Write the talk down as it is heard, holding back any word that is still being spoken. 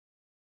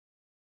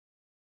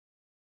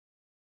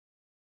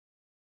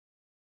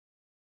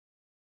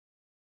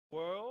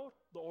world,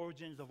 the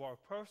origins of our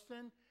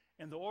person,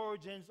 and the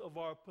origins of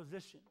our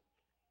position.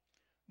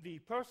 The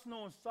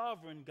personal and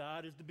sovereign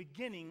God is the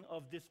beginning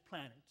of this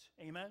planet.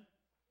 Amen?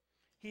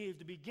 He is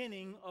the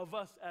beginning of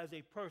us as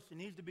a person.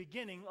 He's the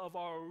beginning of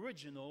our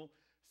original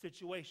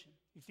situation.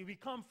 You see, we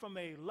come from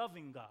a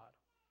loving God.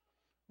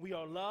 We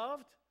are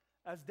loved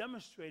as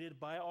demonstrated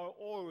by our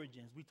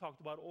origins. We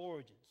talked about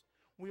origins.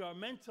 We are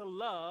meant to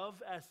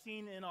love as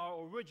seen in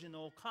our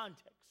original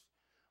context.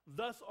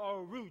 Thus,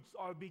 our roots,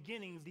 our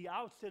beginnings, the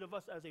outset of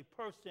us as a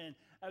person,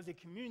 as a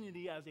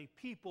community, as a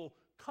people,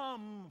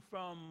 come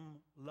from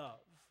love.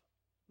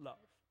 Love.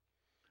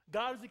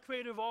 God is the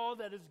creator of all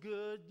that is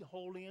good,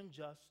 holy, and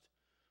just.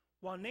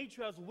 While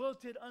nature has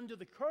wilted under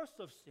the curse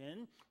of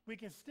sin, we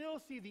can still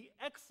see the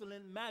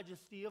excellent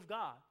majesty of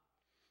God.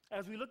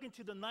 As we look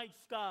into the night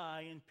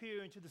sky and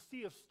peer into the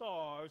sea of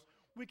stars,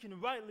 we can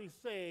rightly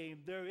say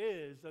there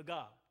is a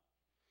God.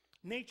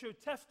 Nature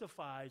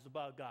testifies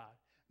about God.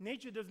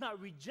 Nature does not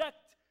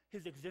reject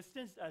his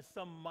existence, as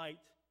some might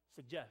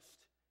suggest.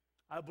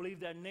 I believe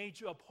that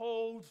nature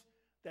upholds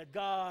that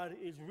God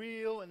is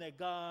real and that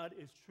God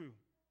is true.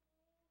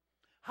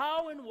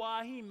 How and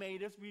why he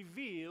made us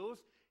reveals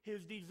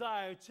his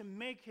desire to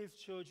make his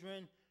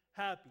children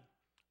happy.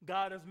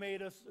 God has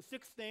made us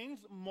 6 things: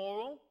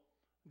 moral.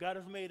 God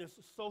has made us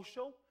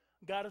social.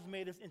 God has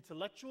made us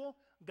intellectual.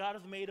 God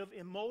has made us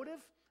emotive.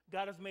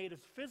 God has made us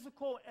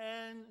physical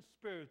and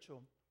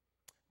spiritual.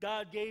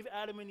 God gave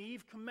Adam and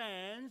Eve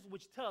commands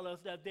which tell us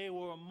that they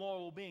were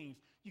moral beings.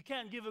 You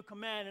can't give a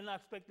command and not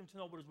expect them to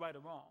know what is right or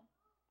wrong.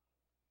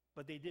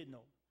 But they did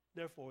know.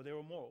 Therefore, they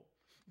were moral.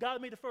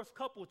 God made the first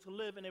couple to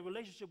live in a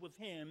relationship with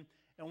him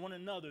and one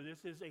another.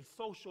 This is a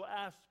social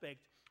aspect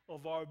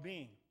of our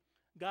being.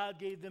 God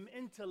gave them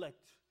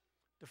intellect.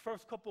 The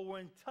first couple were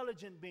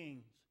intelligent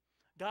beings.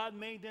 God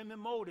made them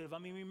emotive. I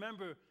mean,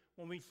 remember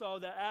when we saw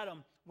that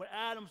when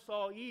Adam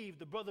saw Eve,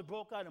 the brother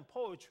broke out in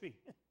poetry.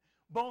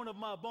 Bone of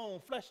my bone,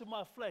 flesh of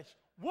my flesh,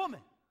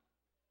 woman.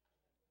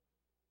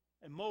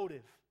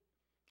 Emotive.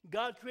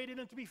 God created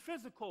them to be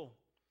physical.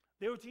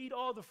 They were to eat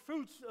all the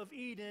fruits of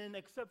Eden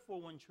except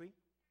for one tree.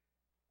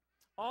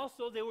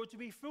 Also, they were to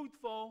be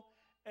fruitful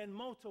and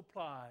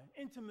multiply.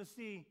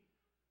 Intimacy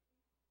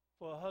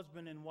for a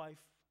husband and wife.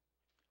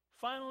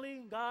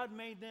 Finally, God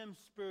made them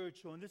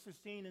spiritual, and this is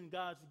seen in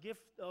God's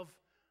gift of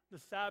the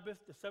Sabbath,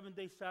 the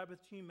 7-day Sabbath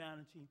to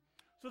humanity.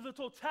 So the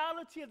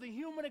totality of the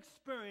human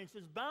experience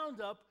is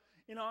bound up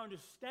in our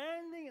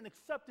understanding and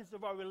acceptance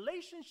of our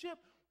relationship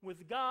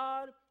with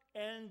God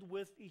and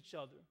with each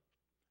other.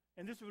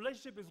 And this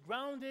relationship is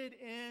grounded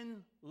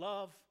in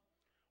love.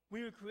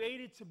 We were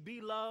created to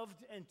be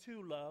loved and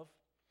to love.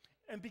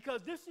 And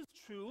because this is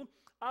true,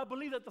 I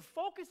believe that the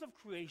focus of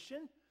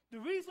creation, the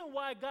reason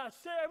why God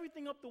set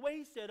everything up the way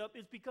he set up,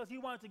 is because he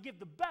wanted to give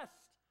the best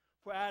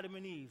for Adam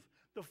and Eve.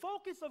 The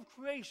focus of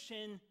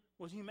creation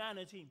was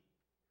humanity.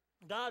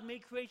 God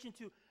made creation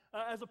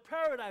as a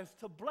paradise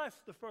to bless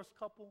the first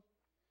couple.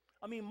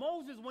 I mean,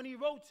 Moses, when he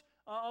wrote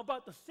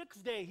about the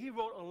 6th day, he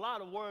wrote a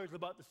lot of words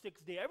about the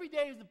 6th day. Every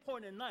day is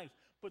important and nice,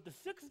 but the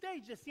 6th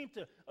day just seemed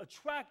to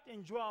attract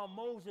and draw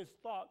Moses'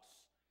 thoughts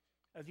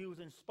as he was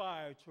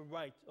inspired to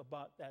write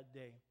about that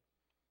day.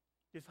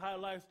 This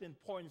highlights the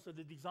importance of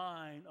the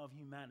design of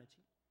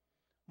humanity.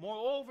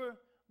 Moreover,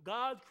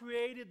 God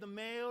created the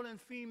male and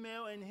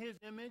female in his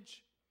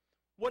image.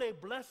 What a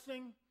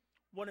blessing,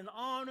 what an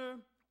honor,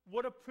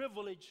 what a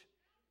privilege.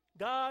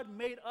 God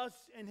made us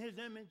in his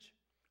image.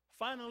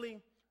 Finally,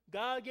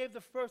 God gave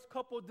the first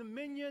couple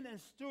dominion and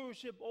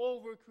stewardship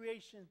over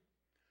creation.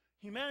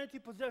 Humanity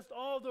possessed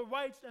all the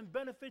rights and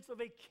benefits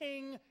of a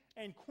king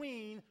and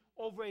queen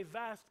over a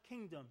vast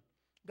kingdom.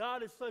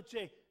 God is such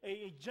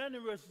a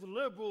generous,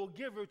 liberal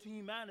giver to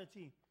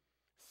humanity.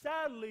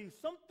 Sadly,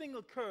 something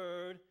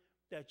occurred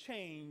that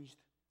changed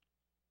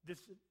this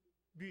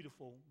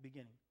beautiful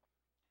beginning.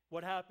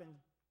 What happened?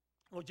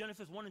 Well,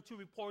 Genesis 1 and 2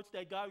 reports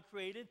that God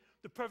created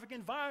the perfect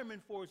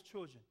environment for his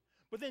children.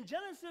 But then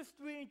Genesis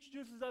 3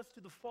 introduces us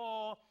to the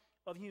fall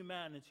of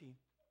humanity.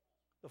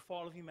 The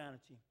fall of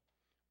humanity.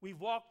 We've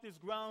walked this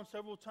ground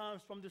several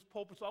times from this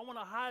pulpit, so I want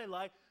to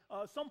highlight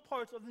some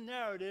parts of the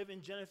narrative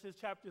in Genesis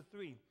chapter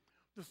 3.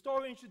 The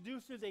story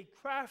introduces a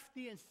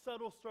crafty and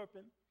subtle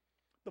serpent.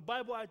 The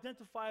Bible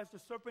identifies the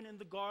serpent in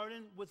the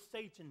garden with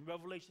Satan,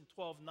 Revelation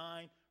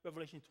 12:9,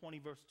 Revelation 20,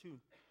 verse 2.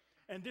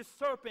 And this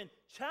serpent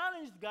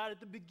challenged God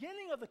at the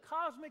beginning of the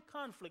cosmic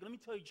conflict. Let me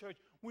tell you, church,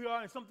 we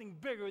are in something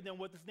bigger than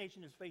what this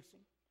nation is facing.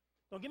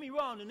 Don't get me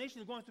wrong, the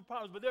nation is going through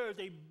problems, but there is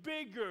a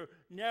bigger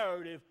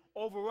narrative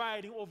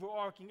overriding,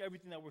 overarching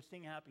everything that we're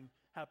seeing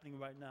happening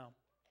right now.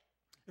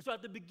 And so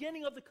at the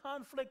beginning of the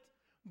conflict,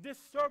 this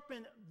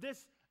serpent,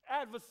 this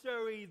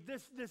adversary,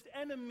 this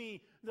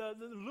enemy, the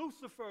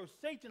Lucifer,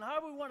 Satan,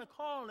 however we want to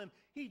call him,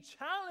 he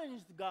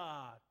challenged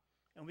God.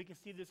 And we can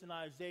see this in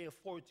Isaiah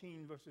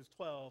 14, verses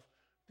 12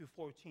 through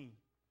 14.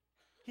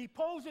 He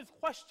poses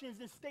questions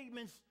and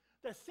statements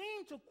that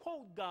seem to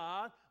quote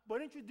God,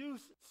 but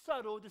introduce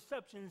subtle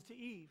deceptions to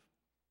Eve.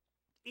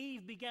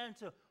 Eve began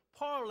to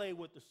parley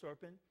with the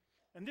serpent,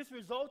 and this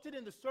resulted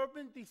in the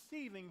serpent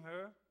deceiving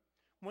her.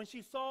 When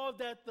she saw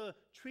that the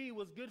tree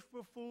was good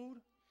for food,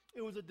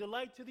 it was a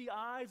delight to the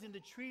eyes, and the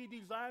tree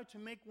desired to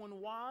make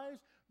one wise,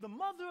 the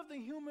mother of the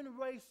human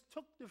race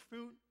took the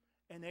fruit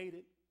and ate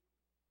it.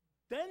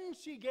 Then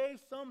she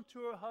gave some to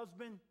her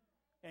husband,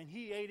 and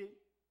he ate it,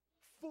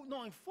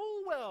 knowing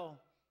full well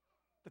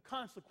the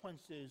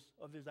consequences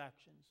of his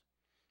actions.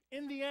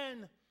 In the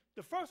end,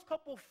 the first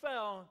couple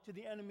fell to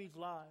the enemy's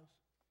lies.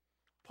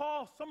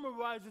 Paul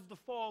summarizes the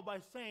fall by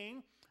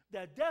saying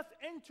that death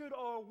entered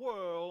our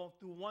world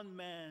through one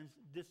man's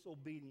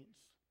disobedience.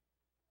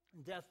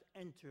 Death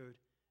entered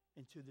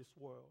into this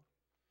world.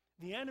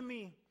 The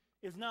enemy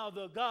is now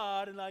the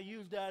God, and I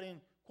use that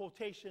in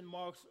quotation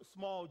marks,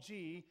 small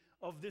g,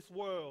 of this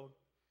world.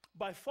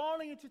 By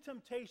falling into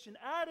temptation,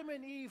 Adam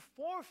and Eve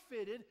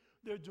forfeited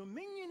their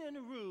dominion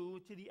and rule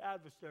to the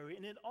adversary,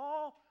 and it's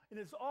all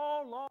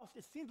lost.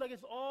 It seems like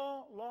it's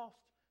all lost.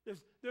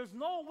 There's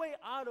no way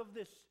out of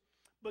this.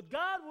 But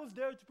God was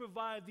there to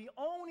provide the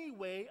only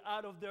way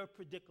out of their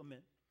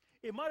predicament.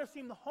 It might have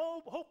seemed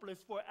hopeless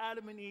for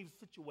Adam and Eve's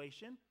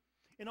situation.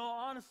 In all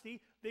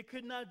honesty, they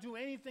could not do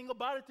anything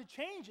about it to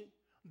change it.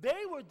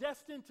 They were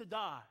destined to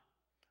die.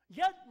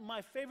 Yet,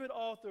 my favorite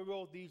author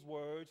wrote these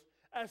words,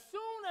 as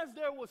soon as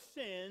there was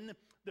sin,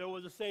 there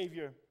was a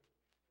Savior.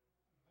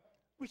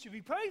 We should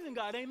be praising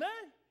God, amen?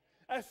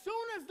 As soon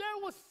as there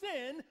was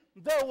sin,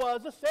 there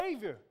was a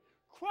Savior.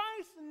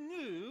 Christ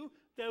knew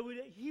that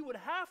he would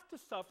have to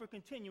suffer,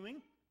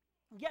 continuing,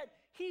 yet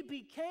he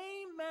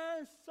became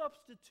man's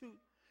substitute.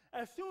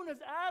 As soon as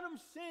Adam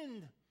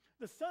sinned,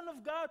 the Son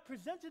of God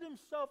presented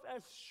himself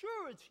as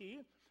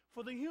surety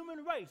for the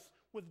human race,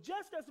 with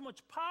just as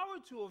much power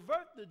to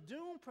avert the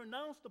doom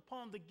pronounced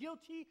upon the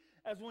guilty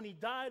as when he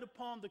died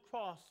upon the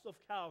cross of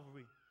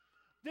Calvary.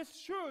 This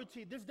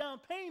surety, this down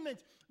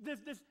payment, this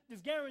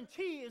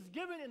guarantee is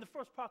given in the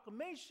first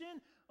proclamation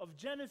of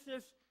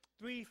Genesis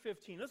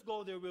 3:15. Let's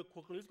go there real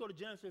quickly. Let's go to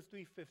Genesis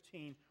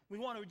 3:15. We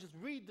want to just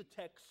read the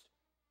text.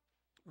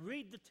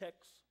 Read the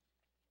text.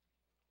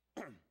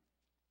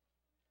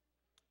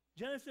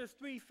 Genesis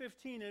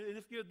 3:15, and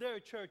if you're there,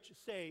 church,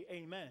 say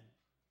amen.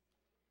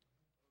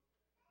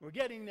 We're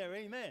getting there,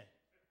 amen.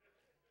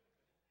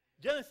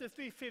 Genesis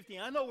 3:15.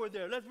 I know we're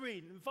there. Let's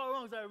read. Follow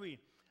along as I read.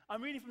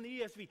 I'm reading from the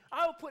ESV.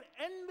 I will put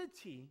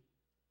enmity,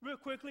 real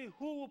quickly.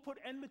 Who will put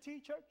enmity,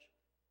 church?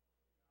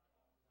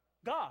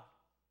 God.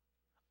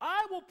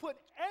 I will put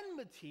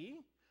enmity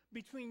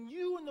between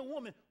you and the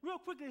woman. Real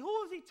quickly,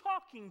 who is he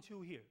talking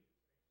to here?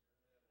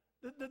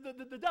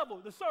 The devil,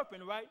 the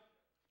serpent, right?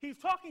 He's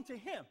talking to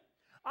him.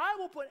 I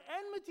will put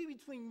enmity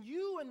between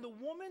you and the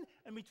woman,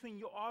 and between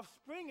your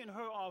offspring and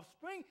her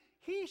offspring.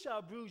 He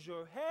shall bruise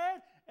your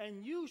head,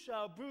 and you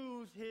shall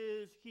bruise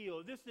his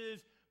heel. This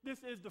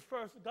is the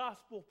first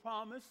gospel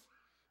promise.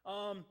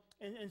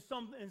 In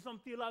some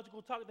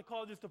theological talk, they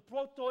call this the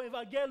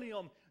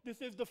proto-evangelium.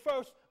 This is the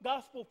first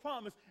gospel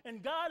promise.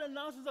 And God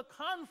announces a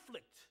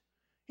conflict.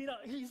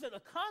 He said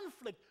a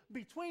conflict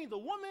between the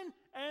woman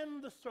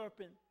and the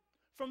serpent.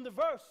 From the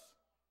verse,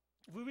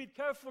 if we read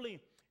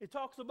carefully, it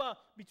talks about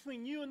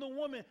between you and the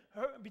woman,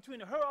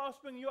 between her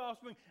offspring and your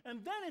offspring.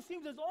 And then it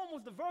seems as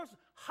almost the verse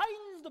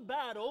heightens the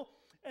battle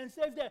and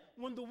says that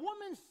when the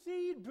woman's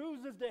seed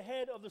bruises the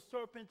head of the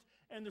serpent,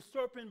 and the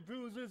serpent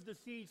bruises the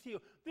seed's heel.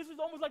 This is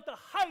almost like the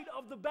height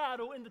of the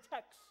battle in the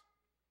text.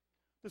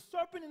 The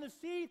serpent and the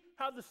seed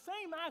have the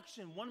same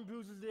action. One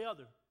bruises the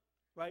other,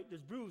 right?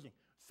 There's bruising.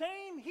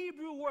 Same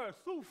Hebrew word,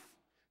 suf.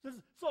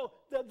 So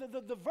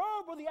the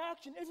verb or the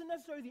action isn't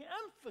necessarily the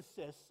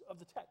emphasis of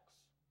the text.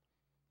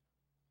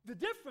 The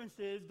difference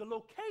is the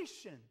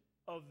location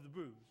of the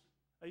bruise.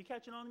 Are you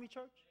catching on to me,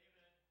 church?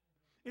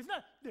 Amen. It's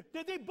not,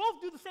 they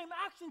both do the same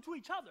action to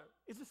each other.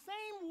 It's the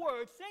same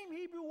word, same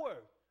Hebrew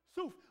word,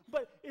 suf.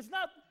 But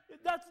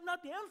that's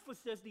not the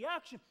emphasis, the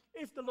action.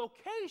 It's the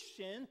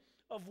location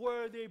of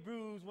where they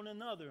bruise one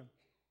another.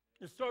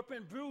 The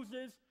serpent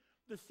bruises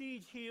the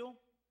seed's heel.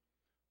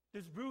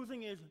 This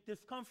bruising is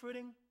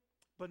discomforting,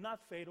 but not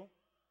fatal.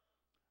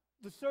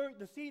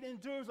 The seed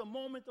endures a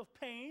moment of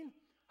pain.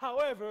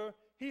 However,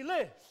 he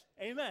lives.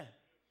 Amen.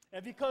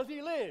 And because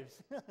he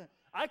lives,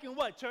 I can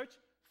what, church?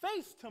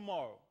 Face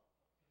tomorrow.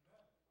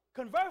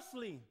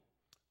 Conversely,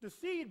 the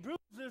seed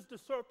bruises the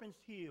serpent's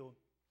heel.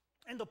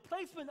 And the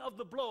placement of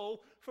the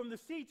blow from the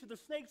seed to the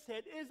snake's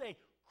head is a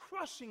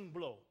crushing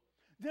blow.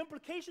 The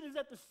implication is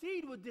that the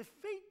seed would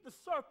defeat the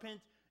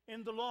serpent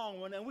in the long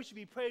run, and we should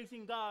be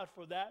praising God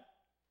for that.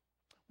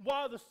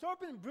 While the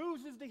serpent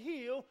bruises the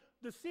heel,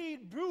 the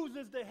seed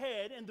bruises the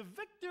head, and the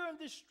victor in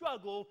this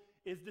struggle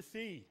is the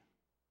seed.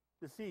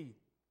 The seed.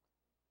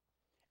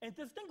 And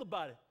just think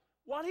about it.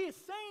 While he is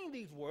saying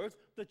these words,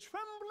 the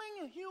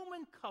trembling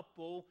human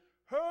couple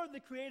heard the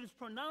Creator's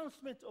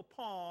pronouncement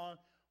upon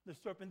the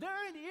serpent.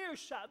 They're in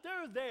earshot.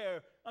 They're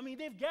there. I mean,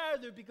 they've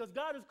gathered because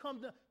God has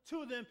come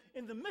to them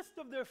in the midst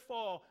of their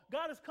fall.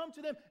 God has come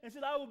to them and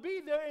said, I will be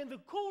there in the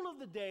cool of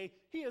the day.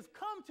 He has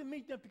come to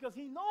meet them because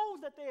he knows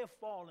that they have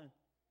fallen.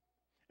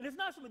 And it's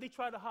not something they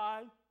try to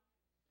hide.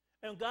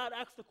 And God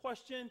asks the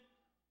question,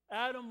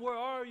 Adam, where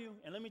are you?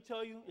 And let me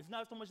tell you, it's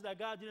not so much that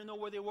God didn't know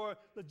where they were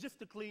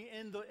logistically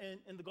in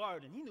the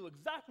garden. He knew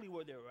exactly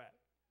where they were at.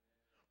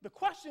 The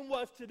question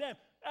was to them,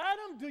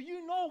 Adam, do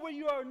you know where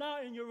you are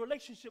now in your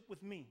relationship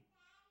with me?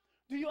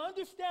 Do you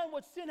understand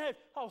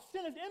how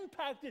sin has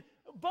impacted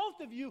both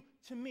of you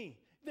to me?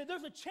 That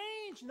there's a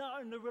change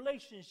now in the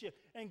relationship,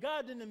 and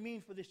God didn't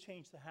mean for this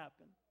change to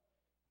happen.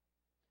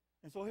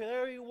 And so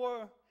there you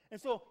were.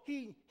 And so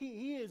he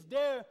is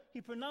there.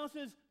 He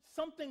pronounces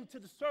something to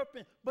the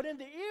serpent. But in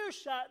the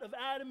earshot of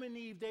Adam and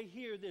Eve, they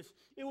hear this.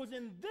 It was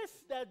in this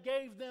that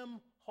gave them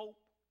hope.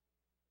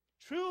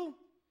 True,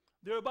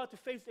 they're about to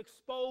face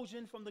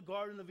expulsion from the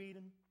Garden of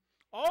Eden.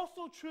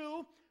 Also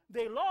true,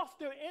 they lost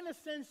their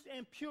innocence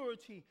and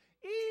purity.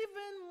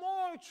 Even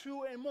more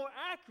true and more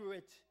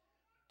accurate,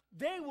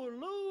 they will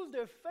lose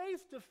their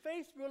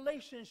face-to-face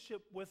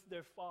relationship with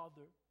their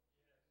Father.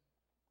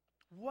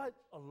 What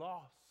a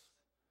loss.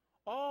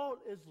 All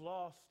is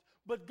lost.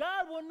 But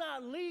God will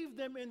not leave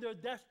them in their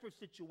desperate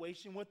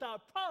situation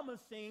without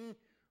promising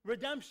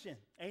redemption.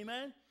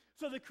 Amen?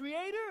 So the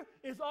Creator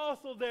is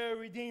also their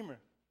Redeemer.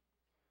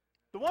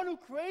 The one who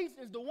creates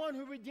is the one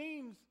who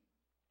redeems.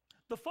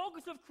 The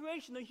focus of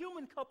creation, the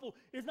human couple,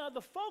 is now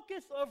the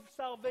focus of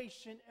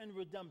salvation and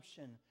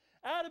redemption.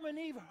 Adam and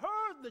Eve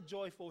heard the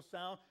joyful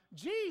sound.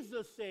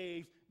 Jesus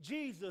saves.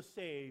 Jesus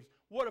saves.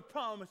 What a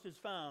promise is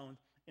found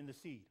in the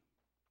seed.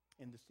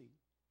 In the seed.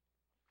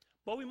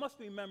 But we must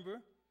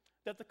remember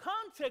that the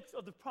context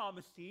of the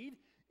promised seed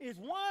is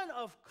one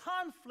of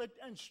conflict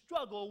and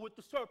struggle with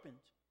the serpent.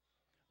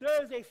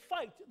 There is a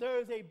fight. There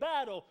is a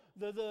battle.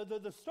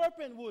 The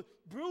serpent will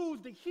bruise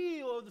the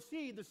heel of the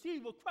seed. The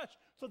seed will crush.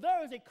 So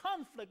there is a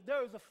conflict.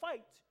 There is a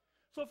fight.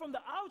 So from the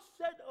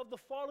outset of the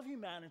fall of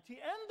humanity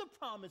and the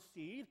promised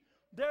seed,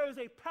 there is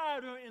a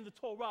pattern in the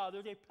Torah.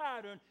 There's a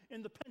pattern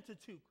in the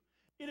Pentateuch.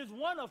 It is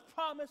one of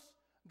promise.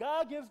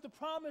 God gives the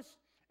promise.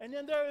 And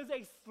then there is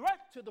a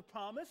threat to the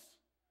promise.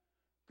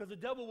 Because the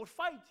devil would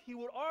fight. He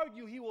would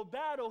argue. He will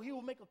battle. He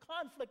will make a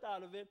conflict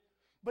out of it.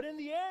 But in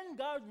the end,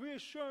 God's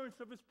reassurance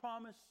of his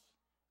promise,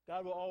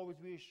 God will always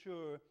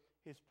reassure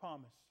his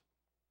promise.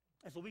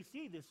 And so we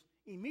see this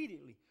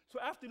immediately. So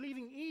after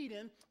leaving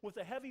Eden with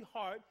a heavy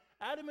heart,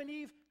 Adam and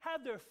Eve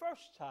had their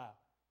first child.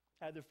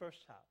 And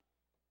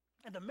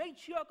the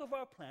matriarch of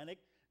our planet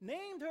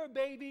named her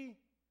baby,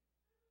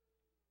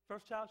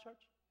 first child,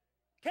 church?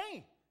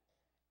 Cain.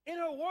 In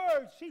her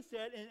words, she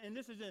said, and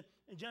this is in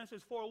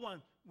Genesis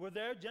 4:1. We're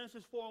there,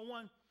 Genesis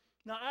 4:1.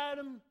 Now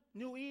Adam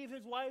knew Eve,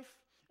 his wife,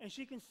 and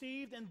she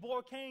conceived and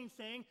bore Cain,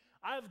 saying,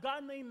 I have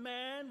gotten a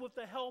man with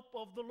the help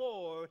of the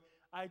Lord.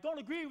 I don't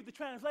agree with the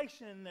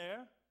translation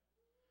there.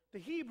 The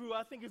Hebrew,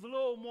 I think, is a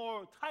little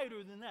more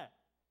tighter than that.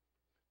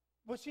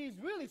 What she's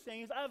really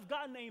saying is, I've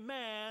gotten a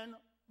man,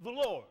 the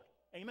Lord.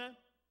 Amen?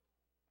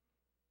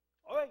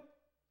 All right.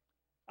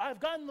 I've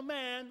gotten the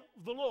man,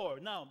 the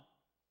Lord. Now,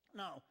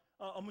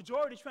 a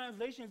majority of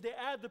translations, they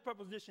add the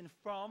preposition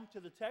from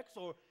to the text,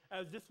 or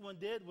as this one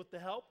did with the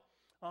help.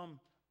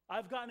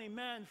 I've gotten a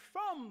man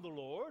from the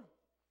Lord.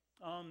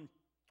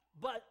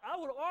 But I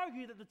would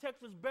argue that the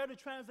text is better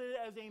translated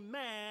as a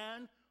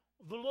man,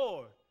 the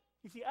Lord.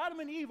 You see,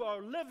 Adam and Eve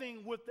are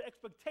living with the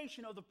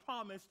expectation of the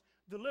promised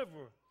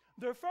deliverer.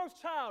 Their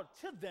first child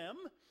to them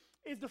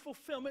is the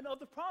fulfillment of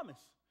the promise.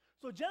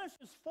 So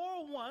Genesis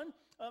 4:1,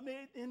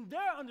 in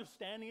their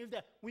understanding, is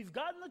that we've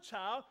gotten the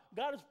child,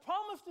 God has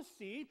promised the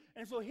seed,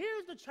 and so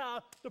here's the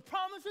child, the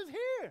promise is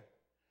here.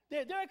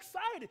 They're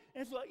excited.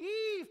 And so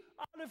Eve,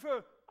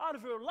 out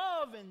of her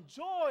love and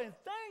joy and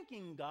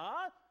thanking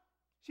God,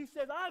 she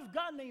says, I've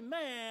gotten a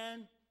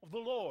man of the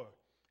Lord.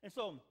 And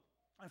so,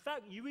 in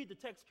fact, you read the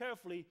text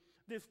carefully,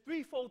 this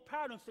threefold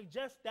pattern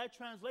suggests that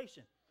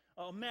translation.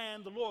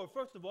 Man, the Lord.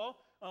 First of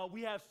all,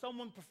 we have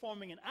someone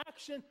performing an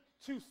action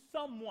to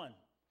someone.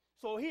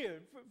 So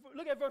here,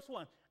 look at verse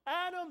 1.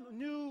 Adam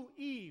knew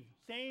Eve.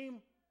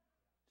 Same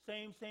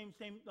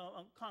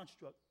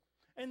construct.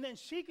 And then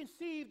she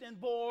conceived and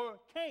bore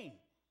Cain.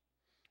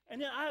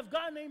 And then I have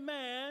gotten a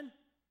man,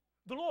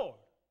 the Lord.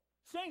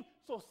 Same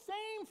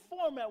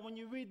format when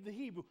you read the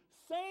Hebrew.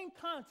 Same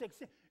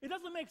context. It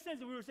doesn't make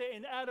sense if we were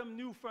saying Adam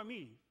knew from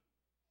Eve.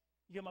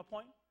 You get my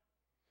point?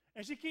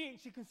 And she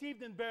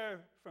conceived and bare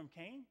from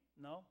Cain?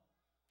 No,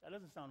 that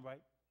doesn't sound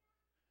right.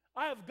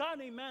 I have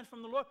gotten a man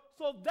from the Lord.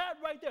 So that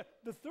right there,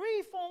 the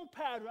threefold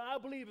pattern, I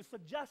believe, is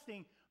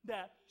suggesting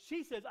that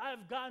she says, I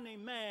have gotten a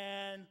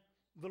man,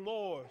 the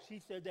Lord. She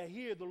said that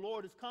here, the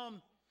Lord has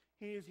come.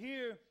 He is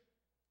here.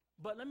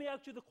 But let me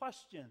ask you the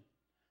question.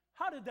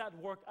 How did that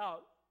work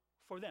out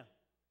for them?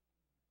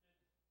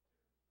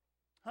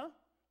 Huh?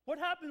 What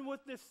happened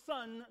with this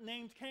son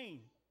named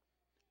Cain?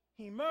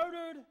 He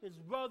murdered his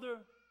brother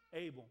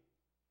Abel.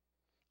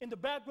 In the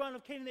background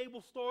of Cain and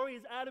Abel's story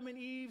is Adam and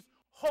Eve's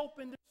hope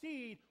in the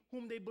seed,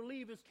 whom they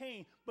believe is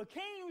Cain. But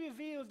Cain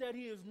reveals that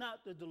he is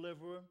not the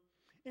deliverer.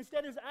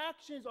 Instead, his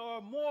actions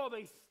are more of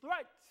a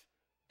threat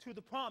to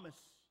the promise.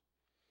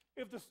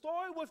 If the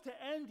story was to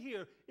end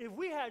here, if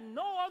we had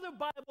no other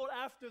Bible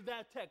after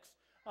that text,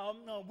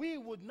 we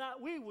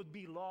would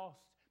be lost.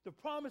 The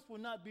promise will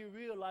not be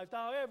realized.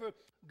 However,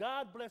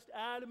 God blessed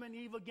Adam and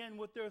Eve again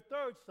with their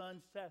third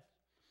son, Seth.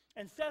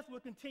 And Seth will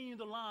continue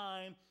the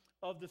line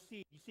of the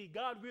seed. You see,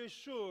 God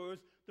reassures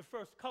the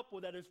first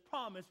couple that his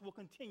promise will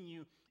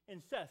continue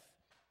in Seth.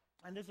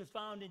 And this is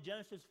found in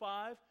Genesis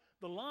 5,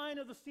 the line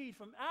of the seed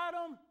from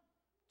Adam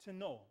to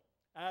Noah.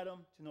 Adam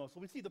to Noah. So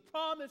we see the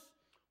promise,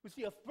 we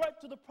see a threat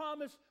to the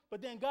promise,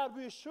 but then God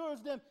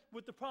reassures them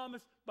with the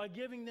promise by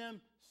giving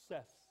them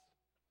Seth.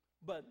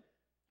 But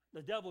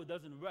the devil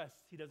doesn't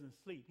rest. He doesn't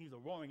sleep. He's a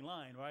roaring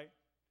lion, right?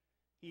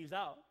 He's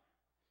out.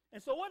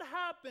 And so what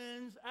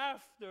happens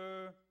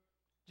after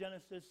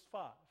Genesis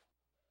 5?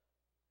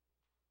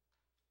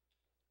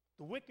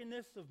 The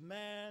wickedness of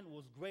man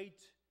was great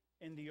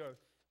in the earth,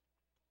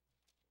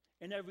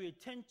 and every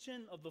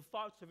attention of the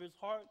thoughts of his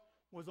heart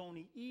was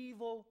only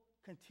evil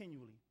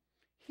continually.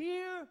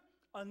 Here,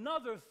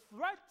 another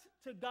threat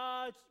to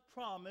God's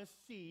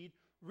promised seed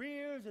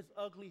rears its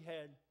ugly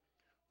head.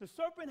 The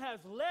serpent has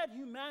led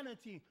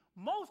humanity,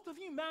 most of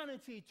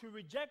humanity, to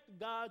reject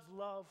God's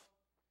love.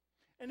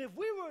 And if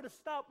we were to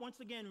stop once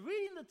again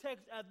reading the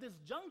text at this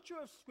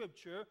juncture of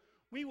Scripture,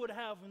 we would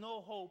have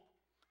no hope.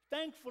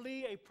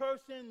 Thankfully, a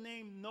person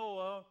named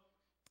Noah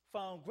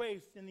found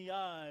grace in the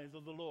eyes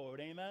of the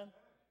Lord. Amen?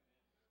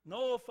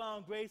 Noah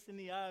found grace in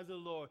the eyes of the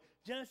Lord.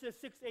 Genesis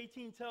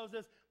 6:18 tells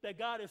us that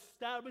God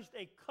established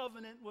a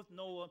covenant with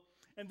Noah,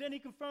 and then he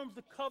confirms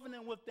the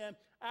covenant with them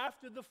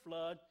after the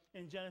flood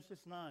in Genesis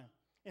 9.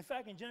 In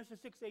fact, in Genesis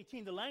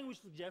 6:18, the language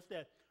suggests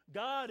that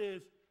God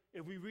is,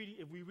 if we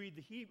read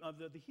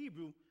the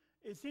Hebrew,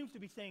 it seems to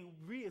be saying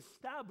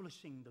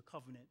reestablishing the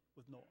covenant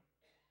with Noah.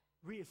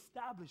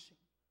 Reestablishing.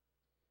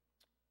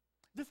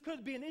 This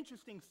could be an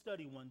interesting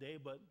study one day,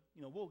 but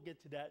we'll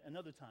get to that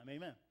another time.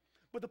 Amen.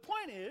 But the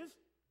point is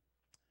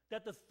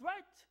that the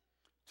threat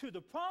to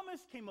the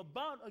promise came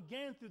about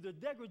again through the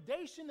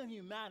degradation of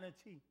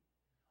humanity.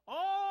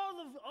 All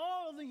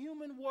of the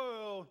human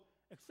world,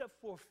 except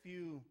for a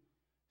few,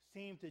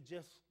 seemed to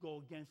just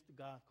go against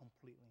God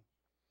completely.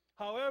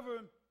 However,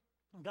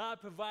 God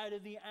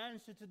provided the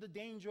answer to the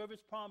danger of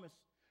his promise.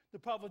 The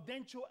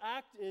providential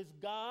act is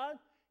God.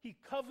 He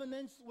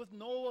covenants with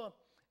Noah,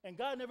 and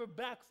God never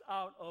backs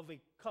out of a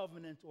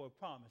covenant or a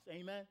promise.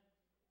 Amen?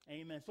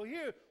 Amen. So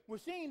here we're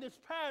seeing this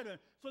pattern.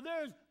 So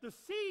the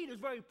seed is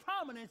very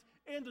prominent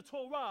in the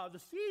Torah. The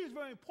seed is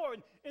very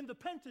important in the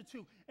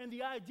Pentateuch. And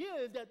the idea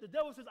is that the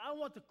devil says, I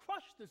want to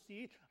crush the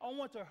seed. I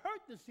want to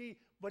hurt the seed,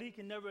 but he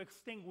can never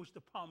extinguish the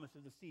promise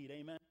of the seed.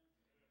 Amen.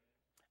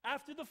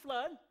 After the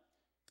flood,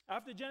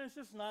 after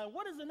Genesis 9,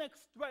 what is the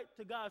next threat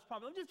to God's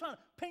promise? I'm just trying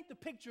to paint the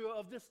picture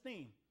of this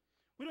theme.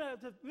 We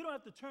don't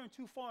have to turn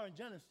too far in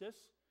Genesis.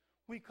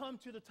 We come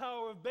to the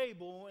Tower of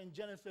Babel in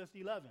Genesis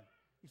 11.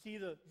 You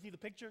see the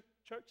picture,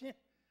 church? Yeah.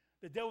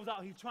 The devil's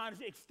out. He's trying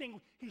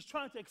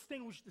to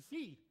extinguish the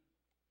seed.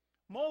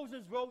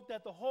 Moses wrote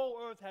that the whole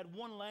earth had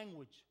one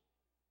language.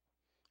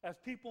 As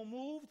people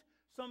moved,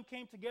 some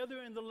came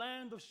together in the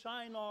land of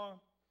Shinar.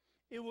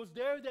 It was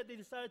there that they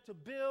decided to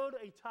build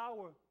a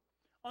tower.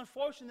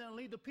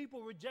 Unfortunately, the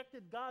people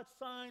rejected God's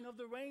sign of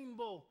the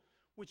rainbow,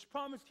 which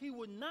promised he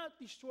would not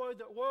destroy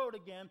the world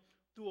again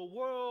through a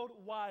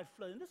worldwide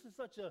flood. And this is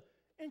such an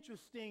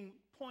interesting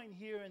point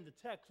here in the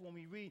text when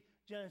we read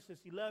Genesis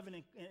 11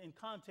 in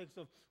context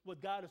of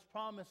what God has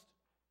promised.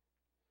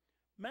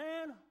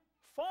 Man,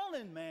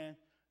 fallen man,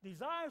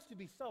 desires to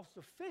be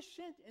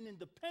self-sufficient and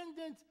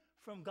independent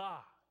from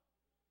God.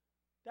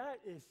 That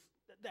is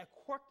that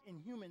quirk in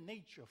human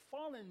nature,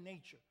 fallen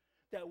nature,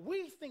 that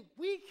we think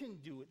we can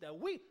do it, that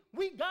we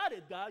got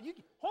it, God.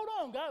 Hold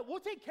on, God, we'll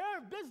take care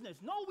of business.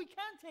 No, we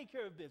can't take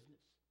care of business.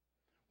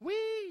 We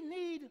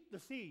need the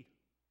seed.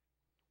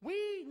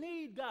 We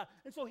need God.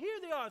 And so here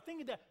they are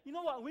thinking that, you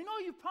know what, we know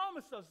you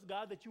promised us,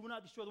 God, that you will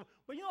not destroy the world,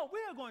 but you know what, we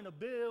are going to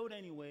build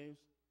anyways.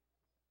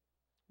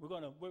 We're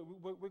going to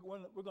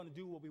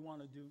do what we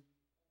want to do.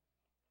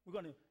 We're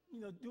going to,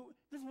 do,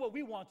 this is what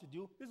we want to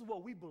do. This is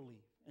what we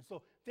believe. And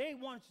so they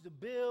want you to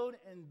build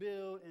and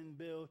build and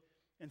build.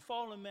 And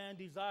fallen man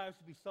desires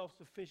to be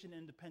self-sufficient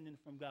and independent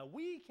from God.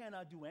 We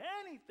cannot do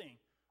anything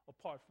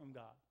apart from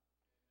God.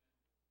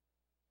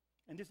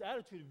 And this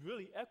attitude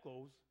really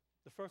echoes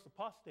the first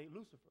apostate,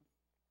 Lucifer.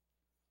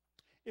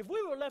 If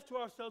we were left to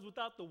ourselves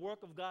without the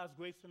work of God's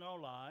grace in our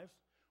lives,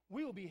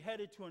 we will be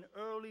headed to an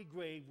early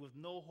grave with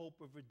no hope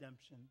of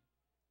redemption.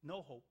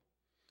 No hope.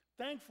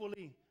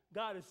 Thankfully,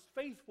 God is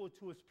faithful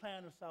to his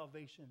plan of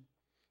salvation.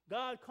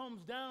 God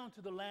comes down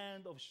to the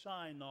land of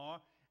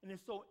Shinar, and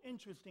it's so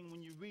interesting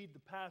when you read the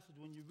passage,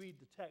 when you read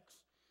the text.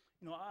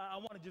 I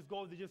want to just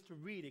go over just to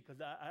read it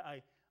because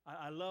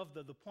I love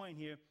the point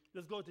here.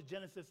 Let's go to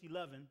Genesis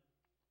 11.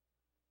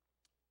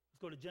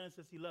 Let's go to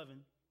Genesis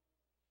 11.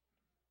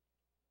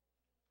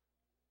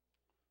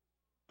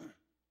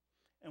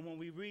 And when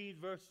we read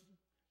verse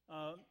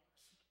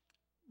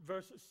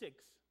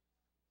 6,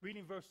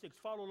 reading verse 6,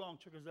 follow along,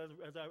 church,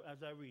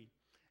 as I read.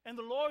 And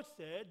the Lord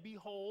said,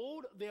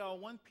 behold, they are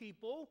one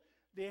people.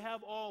 They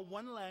have all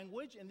one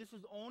language, and this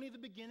is only the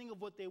beginning of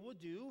what they will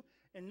do.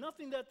 And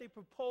nothing that they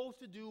propose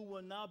to do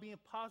will now be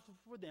impossible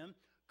for them.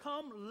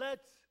 come,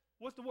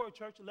 what's the word,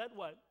 church? Let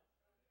what?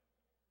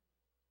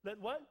 Let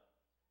what?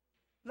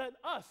 Let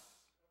us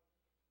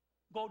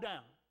go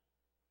down.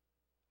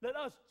 Let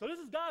us. So this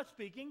is God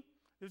speaking.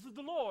 This is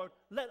the Lord.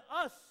 Let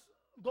us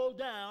go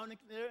down,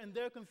 and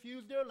they're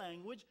confused their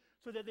language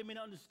so that they may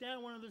not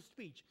understand one another's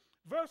speech.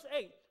 Verse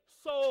 8,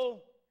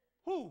 so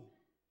who?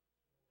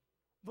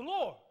 The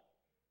Lord.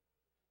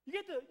 You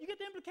get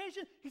the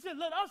implication? He said,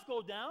 let us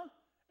go down.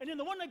 And then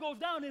the one that goes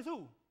down is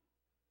who?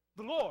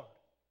 The Lord.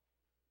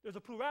 There's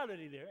a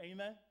plurality there.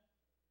 Amen?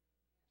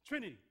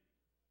 Trinity.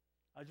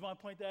 I just want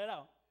to point that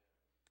out.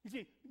 You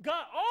see,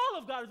 God,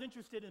 all of God is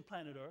interested in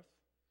planet Earth.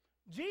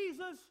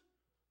 Jesus,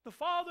 the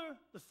Father,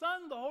 the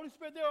Son, the Holy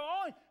Spirit, they're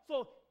all in.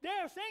 So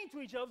they're saying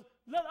to each other,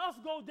 let us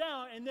go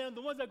down, and then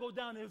the ones that go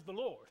down is the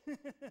Lord.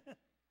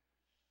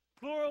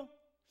 Plural,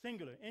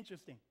 singular.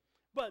 Interesting.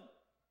 But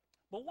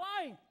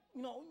why?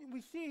 You know,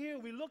 we see here,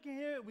 we look in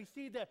here, we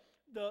see that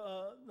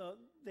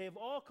they've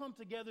all come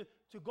together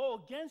to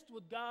go against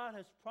what God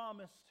has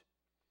promised.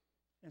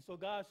 And so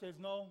God says,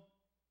 no,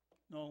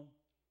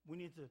 we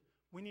need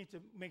to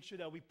make sure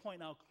that we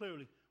point out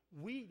clearly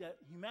that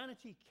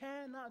humanity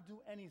cannot do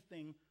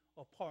anything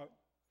apart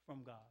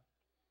from God.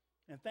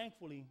 And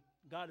thankfully,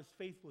 God is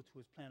faithful to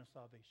his plan of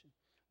salvation.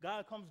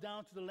 God comes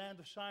down to the land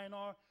of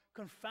Shinar,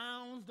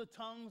 confounds the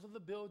tongues of the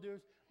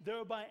builders,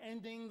 thereby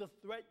ending the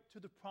threat to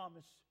the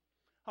promise.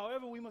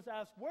 However, we must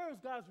ask, where is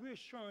God's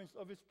reassurance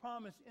of his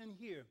promise in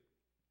here?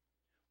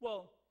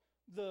 Well,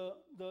 the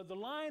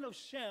line of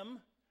Shem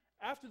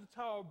after the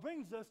tower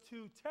brings us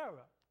to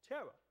Terah,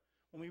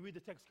 when we read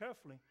the text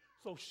carefully.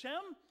 So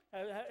Shem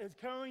is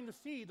carrying the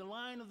seed, the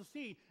line of the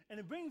seed, and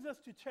it brings us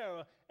to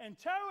Terah. And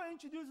Terah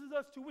introduces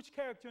us to which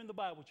character in the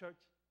Bible, church?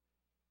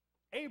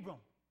 Abram.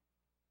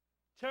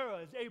 Terah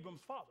is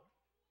Abram's father.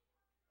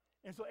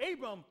 And so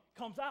Abram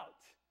comes out.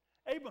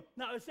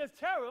 Now it says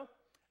Terah,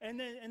 and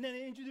then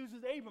it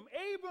introduces Abram.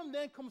 Abram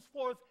then comes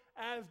forth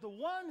as the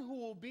one who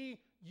will be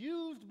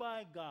used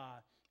by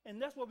God.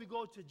 And that's where we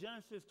go to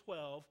Genesis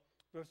 12,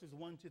 verses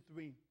 1 to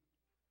 3.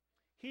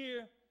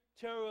 Here,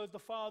 Terah is the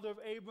father of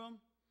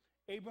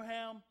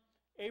Abraham.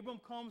 Abram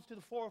comes to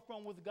the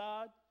forefront with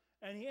God,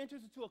 and he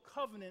enters into a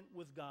covenant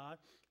with God.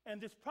 And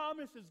this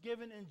promise is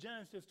given in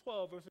Genesis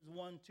 12, verses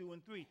 1, 2,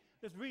 and 3.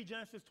 Let's read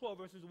Genesis 12,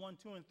 verses 1,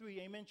 2, and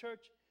 3. Amen,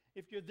 church?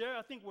 If you're there,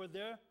 I think we're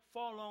there.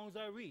 Follow along as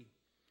I read.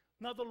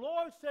 Now the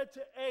Lord said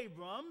to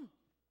Abram,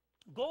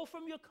 go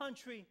from your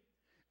country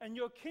and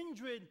your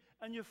kindred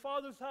and your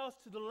father's house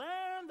to the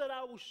land that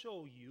I will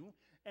show you,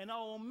 and I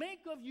will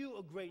make of you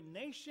a great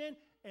nation,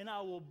 and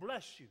I will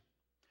bless you,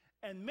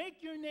 and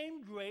make your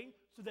name great,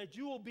 so that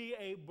you will be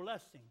a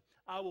blessing.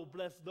 I will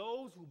bless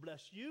those who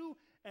bless you,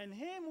 and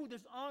him who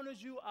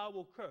dishonors you I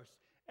will curse.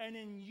 And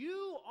in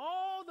you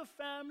all the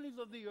families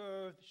of the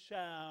earth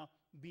shall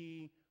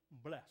be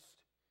blessed.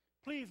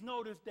 Please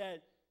notice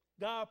that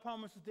God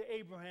promises to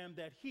Abraham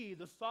that he,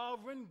 the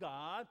sovereign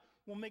God,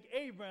 will make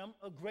Abraham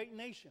a great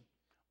nation.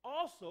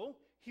 Also,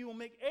 he will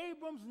make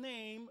Abram's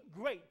name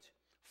great.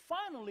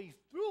 Finally,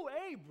 through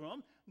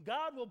Abram,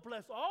 God will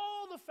bless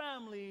all the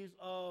families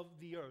of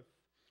the earth.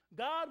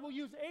 God will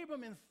use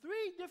Abram in 3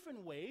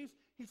 different ways.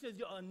 He says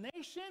a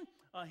nation,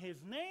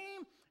 his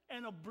name,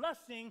 and a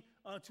blessing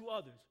to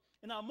others.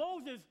 And now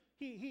Moses,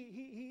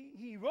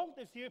 he wrote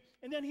this here,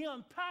 and then he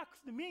unpacks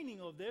the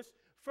meaning of this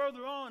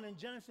further on in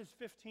Genesis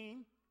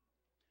 15.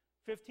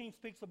 15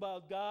 speaks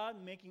about God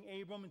making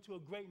Abram into a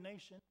great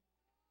nation.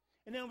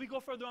 And then we go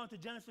further on to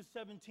Genesis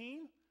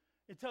 17.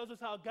 It tells us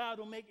how God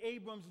will make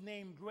Abram's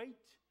name great.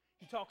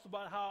 He talks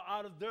about how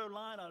out of their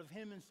line, out of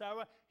him and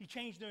Sarah, he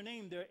changed their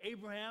name there,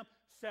 Abraham,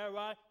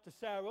 Sarai to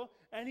Sarah.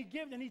 And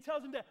he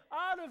tells him that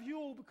out of you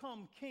will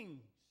become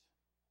kings.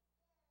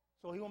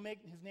 So he will make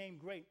his name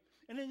great.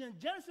 And then in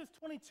Genesis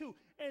 22,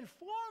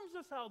 informs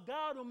us how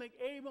God will make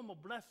Abram a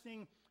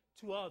blessing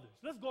to others.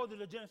 Let's go to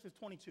the Genesis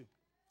 22.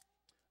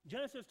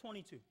 Genesis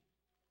 22.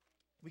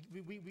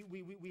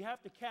 We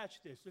have to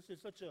catch this. This is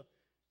such an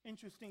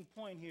interesting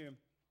point here.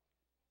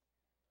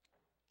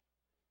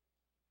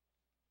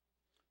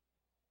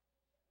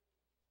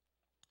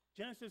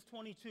 Genesis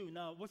 22.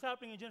 Now, what's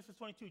happening in Genesis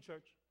 22,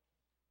 church?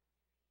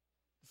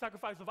 The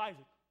sacrifice of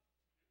Isaac.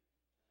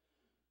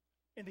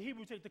 In the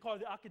Hebrew text, they call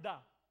it the Akedah,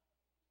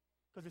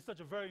 because it's such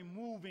a very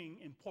moving,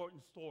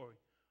 important story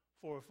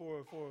for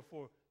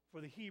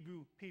the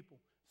Hebrew people.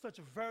 Such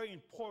a very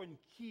important,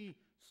 key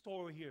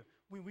story here.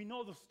 We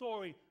know the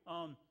story.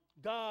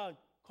 God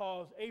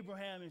calls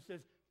Abraham and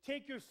says,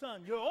 take your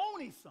son, your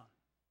only son,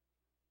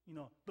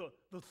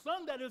 the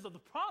son that is of the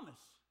promise.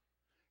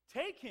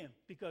 Take him,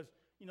 because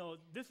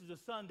this is a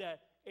son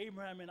that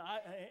Abraham and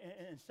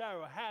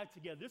Sarah had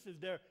together. This is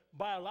their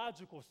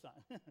biological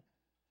son.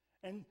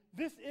 And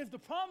this is the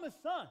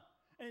promised son.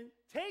 And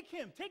take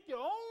him, take your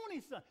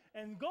only son,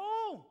 and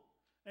go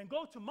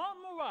to Mount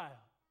Moriah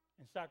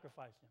and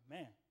sacrifice him.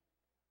 Man,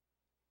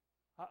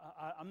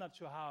 I'm not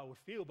sure how I would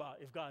feel about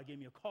if God gave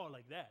me a call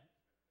like that.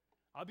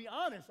 I'll be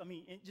honest. I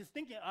mean, just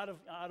thinking out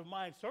of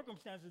my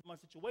circumstances, my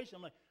situation,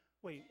 I'm like,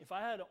 wait, if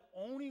I had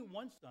only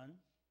one son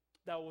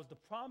that was the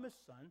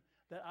promised son,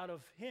 that out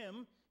of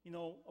him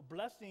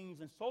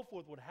blessings and so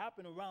forth would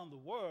happen around the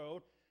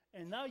world,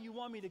 and now you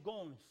want me to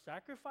go and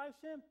sacrifice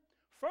him?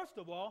 First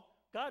of all,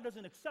 God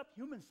doesn't accept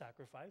human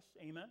sacrifice.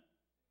 Amen?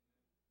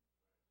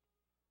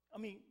 I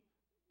mean,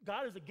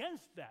 God is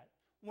against that.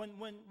 When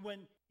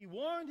he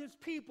warned his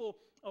people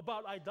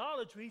about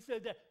idolatry, he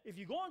said that if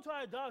you go into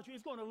idolatry,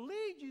 it's going to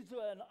lead you to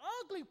an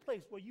ugly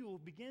place where you will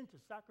begin to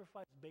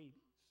sacrifice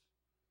babies.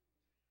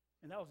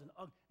 And that was an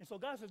ugly. And so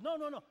God says, no.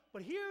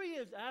 But here he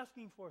is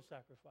asking for a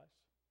sacrifice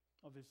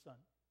of his son.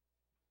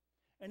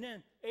 And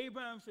then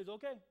Abraham says,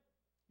 okay,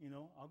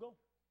 I'll go.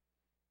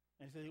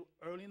 And he said,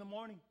 early in the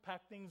morning,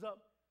 pack things up.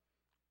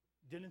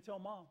 Didn't tell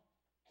mom.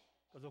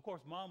 Because, of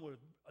course, mom would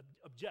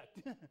object.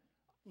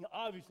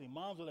 Obviously,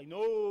 moms are like,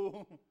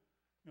 no.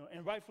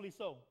 And rightfully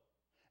so.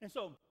 And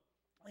so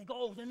he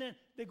goes, and then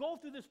they go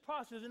through this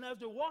process, and as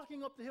they're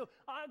walking up the hill,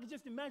 I can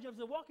just imagine as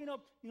they're walking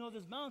up,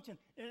 this mountain,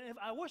 and if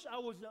I wish I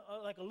was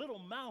like a little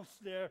mouse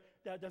there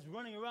that's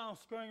running around,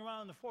 scurrying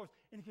around in the forest,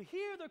 and you could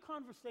hear their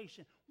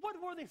conversation. What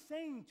were they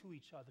saying to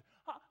each other?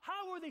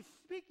 How were they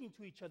speaking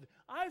to each other?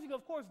 Isaac,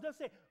 of course, does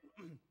say,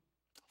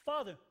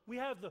 Father, we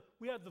have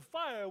the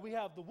fire, we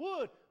have the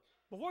wood,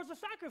 but where's the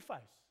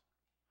sacrifice?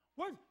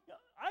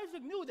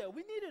 Isaac knew that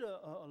we needed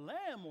a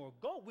lamb or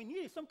a goat. We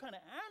needed some kind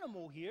of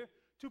animal here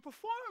to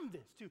perform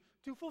this,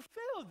 to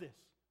fulfill this.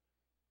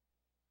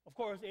 Of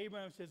course,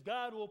 Abraham says,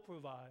 God will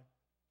provide.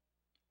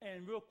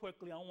 And real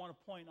quickly, I want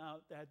to point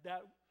out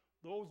that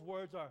those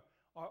words are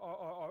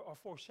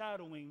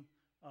foreshadowing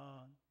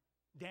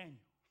Daniel.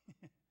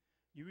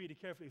 You read it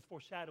carefully, it's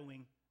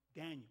foreshadowing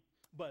Daniel.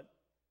 But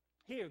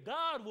here,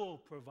 God will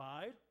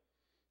provide.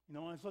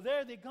 And so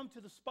there they come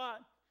to the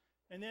spot,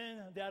 and then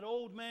that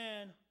old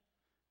man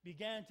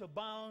began to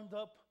bind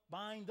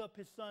up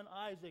his son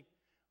Isaac.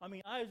 I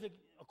mean, Isaac,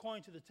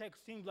 according to the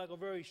text, seems like a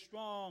very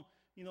strong,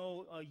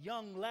 a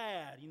young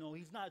lad.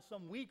 He's not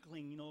some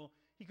weakling.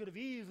 He could have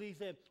easily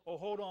said, oh,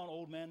 hold on,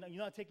 old man,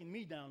 you're not taking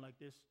me down like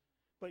this.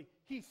 But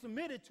he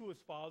submitted to his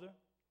father.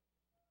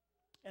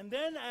 And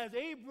then as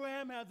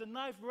Abraham had the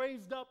knife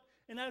raised up,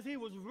 and as he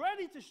was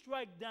ready to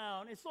strike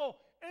down, it's so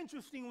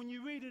interesting when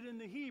you read it in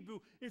the Hebrew.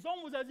 It's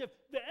almost as if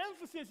the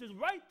emphasis is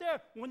right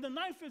there when the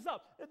knife is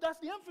up. That's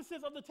the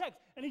emphasis of the text.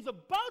 And he's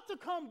about to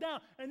come down,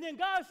 and then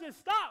God says,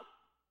 stop.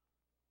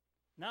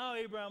 Now,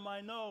 Abraham,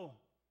 I know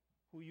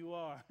who you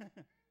are.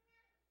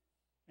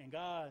 And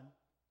God,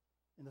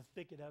 in the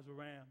thicket, has a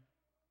ram.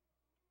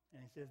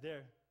 And he says,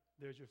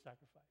 there's your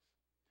sacrifice.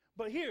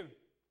 But here,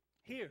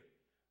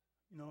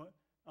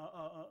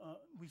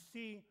 we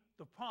see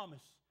the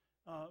promise.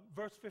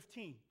 Verse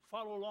 15.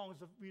 Follow along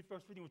as I read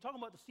verse 15. We're talking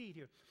about the seed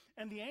here.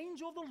 And the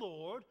angel of the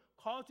Lord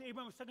called to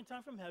Abraham a second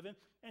time from heaven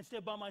and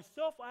said, by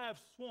myself I have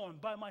sworn,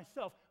 by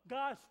myself.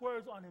 God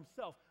swears on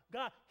himself.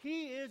 God,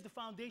 he is the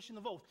foundation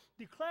of oath.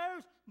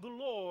 Declares the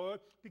Lord,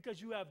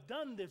 because you have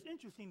done this.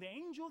 Interesting. The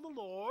angel of the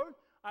Lord,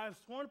 I have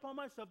sworn upon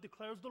myself,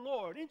 declares the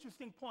Lord.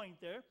 Interesting point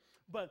there.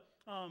 But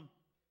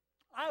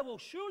I will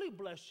surely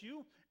bless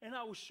you, and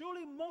I will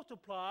surely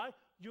multiply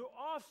your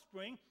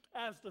offspring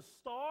as the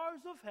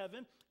stars of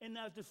heaven and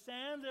as the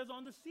sand that's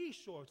on the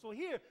seashore. So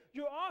here,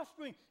 your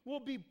offspring will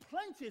be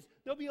plenteous.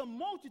 There'll be a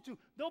multitude.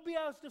 They'll be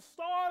as the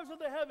stars of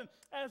the heaven,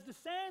 as the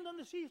sand on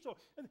the seashore.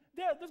 And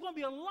there's going to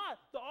be a lot.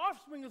 The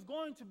offspring is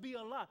going to be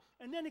a lot.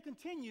 And then it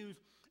continues,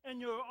 and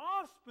your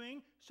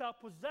offspring shall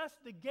possess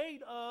the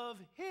gate of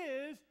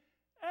his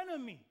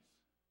enemies.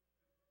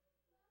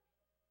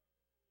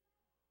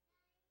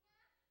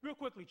 Real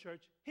quickly,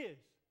 church, his.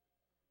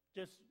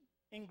 Just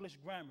English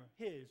grammar,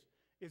 his.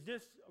 Is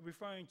this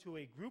referring to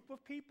a group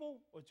of people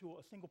or to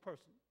a single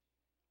person?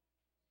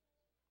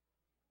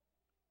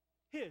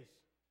 His.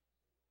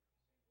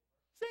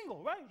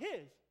 Single, right?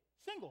 His.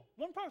 Single.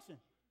 One person.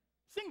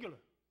 Singular.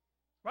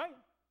 Right?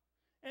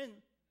 And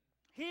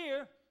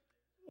here,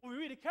 when we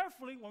read it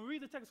carefully, when we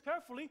read the text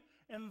carefully,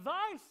 and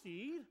thy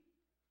seed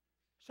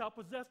shall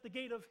possess the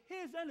gate of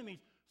his enemies.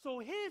 So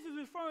his is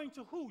referring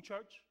to who,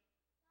 church?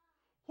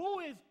 Who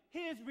is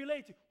his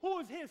related to? Who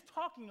is his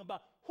talking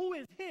about? Who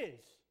is his?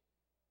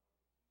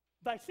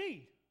 Thy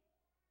seed.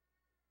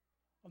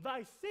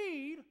 Thy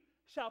seed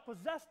shall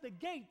possess the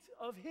gate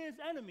of his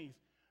enemies.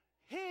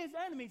 His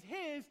enemies,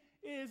 his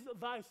is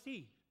thy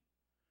seed.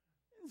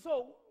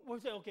 So we'll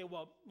say, okay,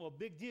 well,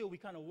 big deal. We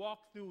kind of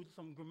walk through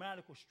some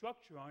grammatical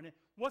structure on it.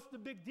 What's the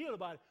big deal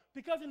about it?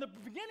 Because in the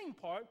beginning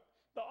part,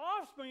 the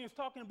offspring is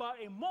talking about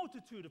a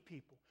multitude of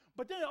people.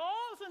 But then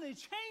all of a sudden it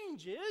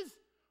changes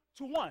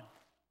to one.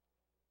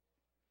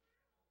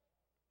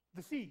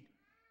 The seed.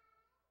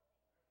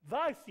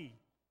 Thy seed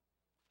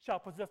shall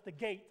possess the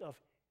gate of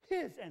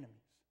his enemies.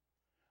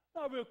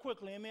 Now, real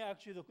quickly, let me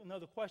ask you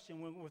another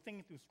question when we're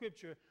thinking through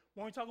Scripture.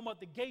 When we're talking about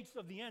the gates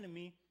of the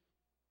enemy,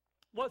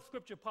 what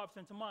Scripture pops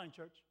into mind,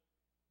 church?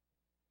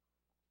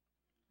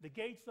 The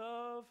gates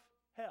of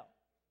hell.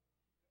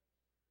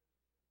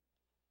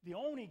 The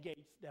only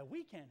gates that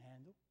we can't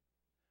handle.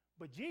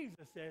 But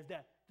Jesus says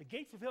that the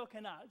gates of hell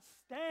cannot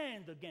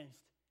stand against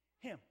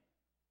him.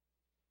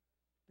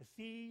 The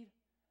seed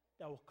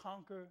that will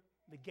conquer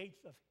the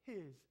gates of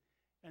his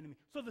enemy.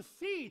 So the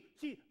seed,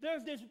 see,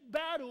 there's this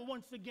battle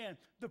once again.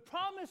 The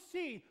promised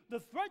seed, the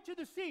threat to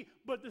the seed,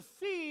 but the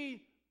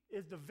seed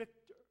is the victor.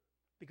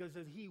 Because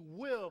he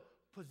will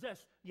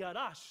possess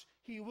Yarash.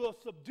 He will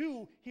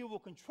subdue, he will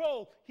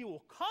control, he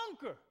will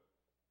conquer,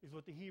 is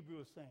what the Hebrew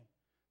is saying.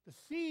 The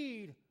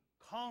seed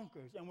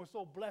conquers, and we're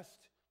so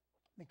blessed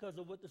because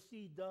of what the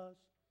seed does.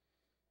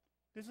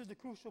 This is the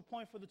crucial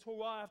point for the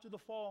Torah after the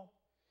fall.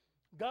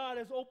 God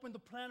has opened the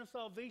plan of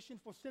salvation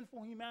for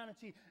sinful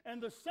humanity,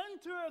 and the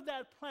center of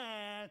that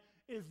plan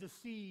is the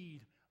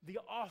seed, the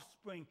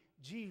offspring,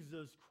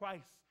 Jesus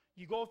Christ.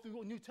 You go through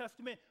the New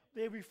Testament,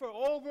 they refer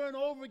over and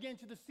over again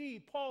to the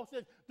seed. Paul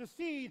says the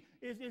seed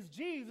is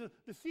Jesus,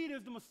 the seed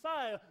is the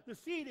Messiah, the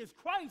seed is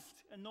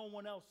Christ and no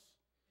one else.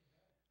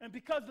 And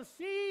because the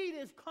seed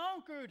is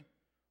conquered,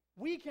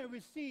 we can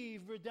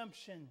receive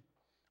redemption.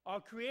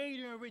 Our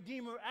Creator and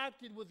Redeemer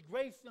acted with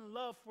grace and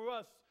love for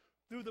us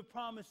through the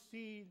promised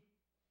seed.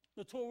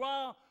 The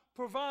Torah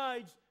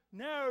provides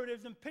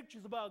narratives and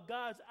pictures about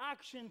God's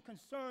action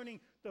concerning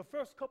the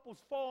first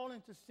couple's fall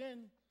into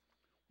sin.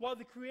 While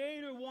the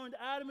Creator warned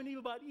Adam and Eve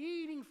about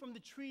eating from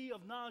the tree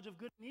of knowledge of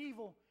good and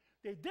evil,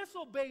 they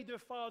disobeyed their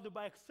father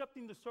by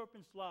accepting the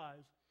serpent's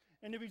lies.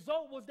 And the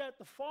result was that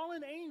the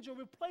fallen angel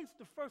replaced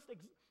the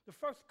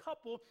first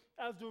couple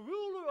as the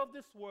ruler of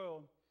this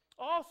world.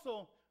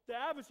 Also, the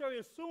adversary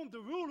assumed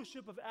the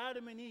rulership of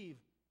Adam and Eve.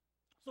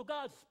 So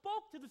God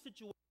spoke to the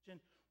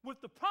situation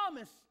with the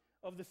promise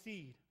of the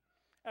seed.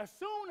 As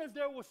soon as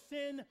there was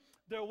sin,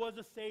 there was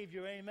a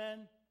Savior.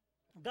 Amen.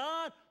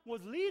 God was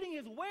leading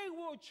his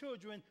wayward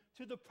children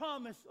to the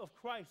promise of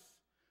Christ.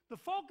 The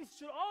focus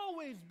should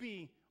always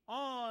be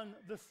on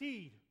the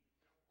seed.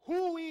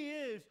 Who he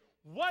is,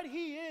 what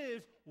he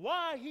is,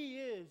 why he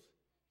is.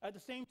 At the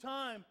same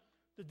time,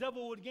 the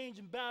devil would engage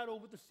in battle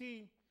with the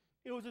seed.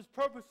 It was his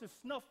purpose to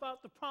snuff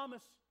out the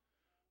promise.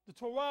 The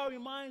Torah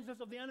reminds us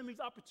of the enemy's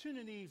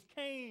opportunities.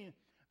 Cain,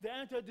 the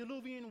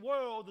antediluvian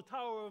world, the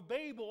Tower of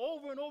Babel,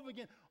 over and over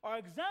again, are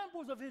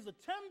examples of his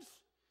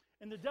attempts.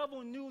 And the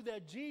devil knew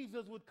that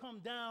Jesus would come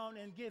down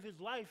and give his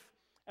life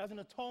as an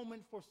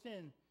atonement for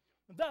sin.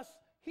 And thus,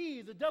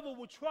 the devil,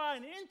 would try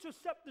and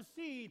intercept the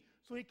seed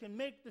so he can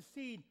make the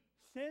seed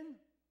sin,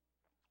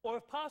 or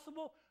if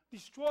possible,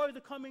 destroy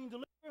the coming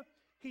deliverer.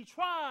 He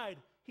tried,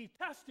 he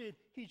tested,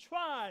 he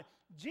tried.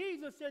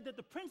 Jesus said that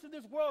the prince of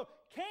this world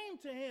came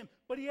to him,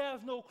 but he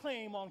has no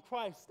claim on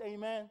Christ.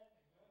 Amen.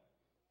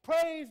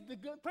 Praise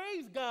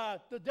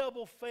God, the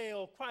devil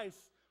failed. Christ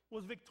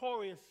was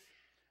victorious.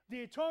 The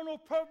eternal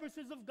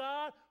purposes of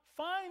God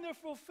find their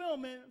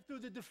fulfillment through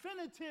the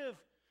definitive,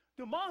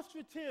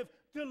 demonstrative,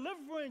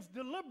 deliverance,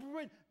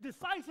 deliberate,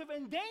 decisive,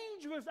 and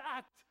dangerous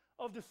act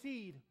of the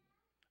seed.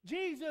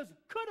 Jesus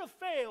could have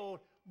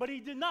failed, but he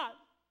did not.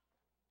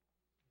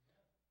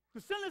 The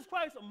sinless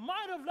Christ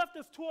might have left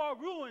us to our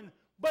ruin,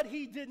 but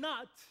he did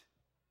not.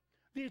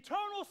 The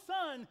eternal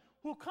Son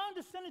who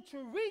condescended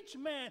to reach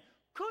man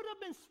could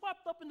have been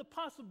swept up in the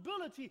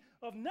possibility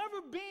of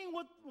never being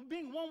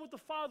one with the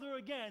Father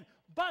again,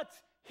 but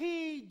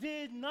he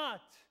did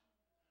not.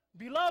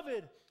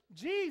 Beloved,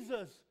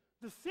 Jesus,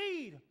 the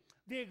seed,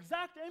 the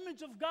exact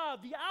image of God,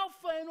 the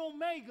Alpha and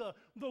Omega,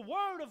 the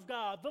Word of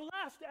God, the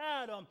last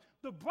Adam,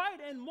 the bright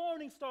and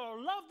morning star,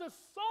 loved us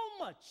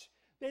so much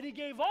that he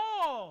gave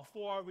all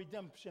for our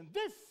redemption.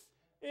 This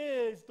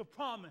is the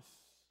promise,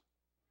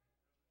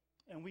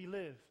 and we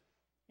live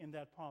in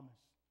that promise.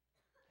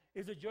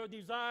 Is it your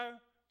desire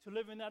to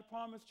live in that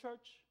promise,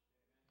 church?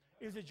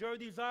 Is it your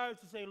desire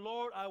to say,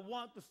 Lord, I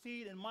want the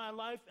seed in my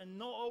life and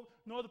no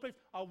other place?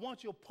 I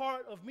want you a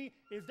part of me.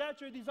 Is that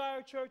your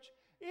desire, church?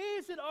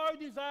 Is it our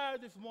desire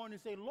this morning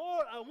to say,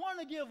 Lord, I want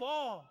to give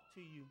all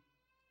to you,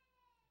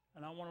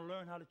 and I want to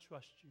learn how to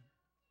trust you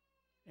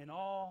in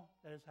all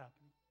that is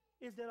happening?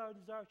 Is that our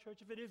desire, church?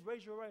 If it is,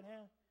 raise your right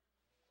hand.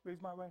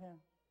 Raise my right hand.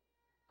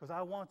 Because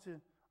I want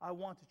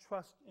to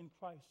trust in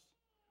Christ.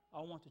 I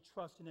want to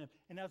trust in him.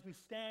 And as we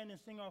stand and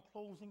sing our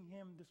closing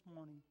hymn this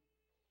morning,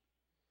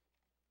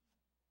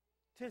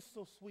 'tis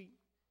so sweet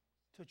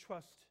to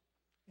trust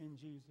in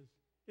Jesus.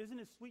 Isn't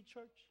it sweet,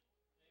 church?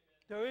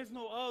 Amen. There is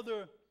no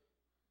other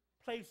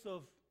place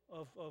of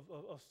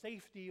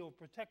safety or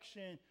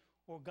protection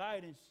or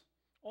guidance.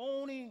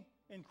 Only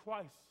in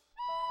Christ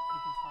we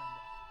can find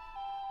that.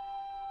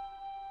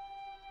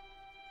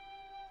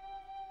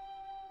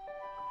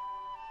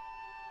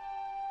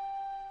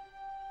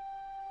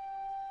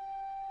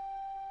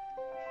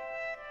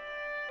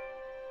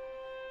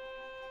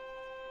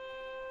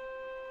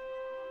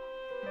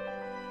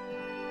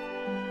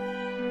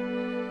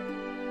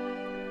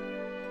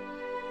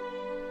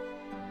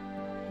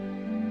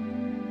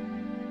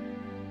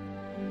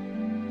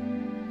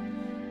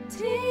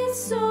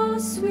 So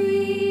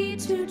sweet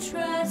to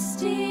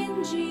trust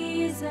in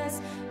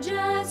Jesus,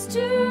 just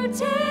to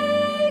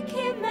take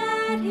him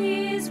at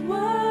his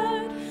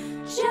word,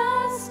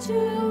 just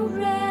to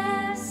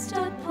rest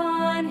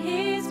upon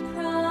his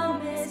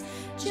promise,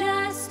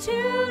 just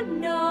to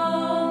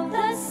know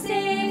thus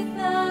saith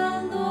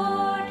the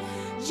Lord.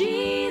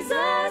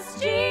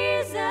 Jesus,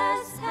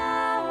 Jesus,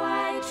 how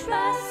I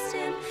trust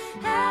him,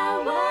 how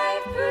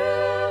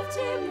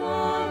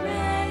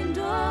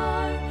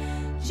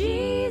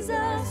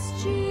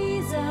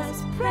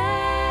Jesus,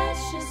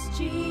 precious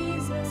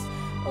Jesus.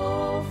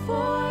 Oh,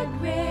 for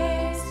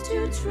grace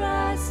to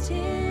trust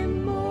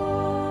Him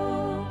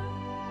more.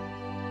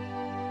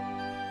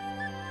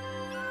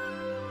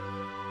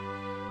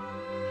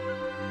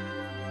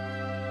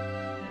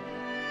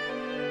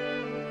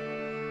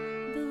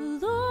 The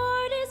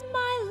Lord is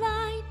my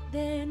light,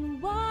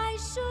 then why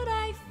should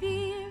I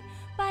fear?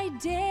 By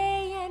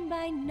day and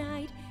by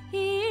night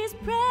His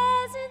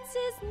presence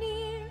is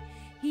near.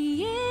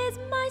 He is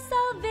my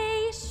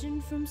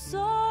salvation from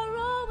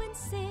sorrow and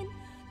sin.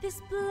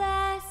 This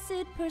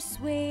blessed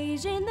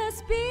persuasion the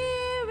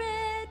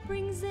Spirit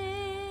brings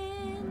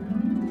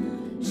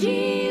in.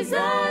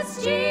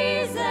 Jesus,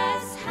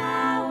 Jesus,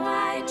 how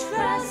I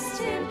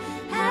trust Him,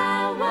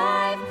 how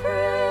I've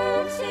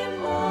proved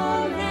Him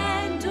o'er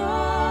and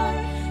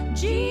o'er.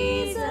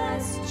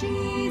 Jesus,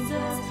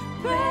 Jesus,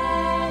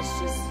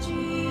 precious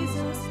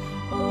Jesus,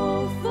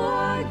 oh,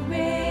 for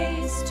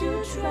grace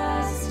to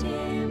trust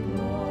Him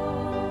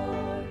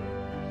more.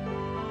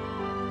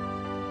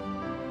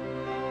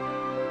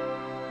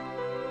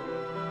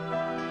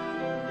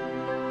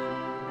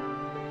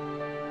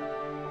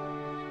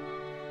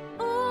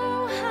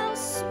 Oh, how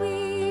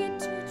sweet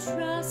to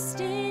trust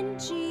in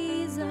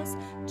Jesus,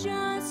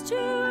 just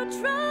to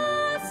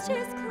trust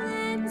His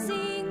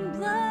cleansing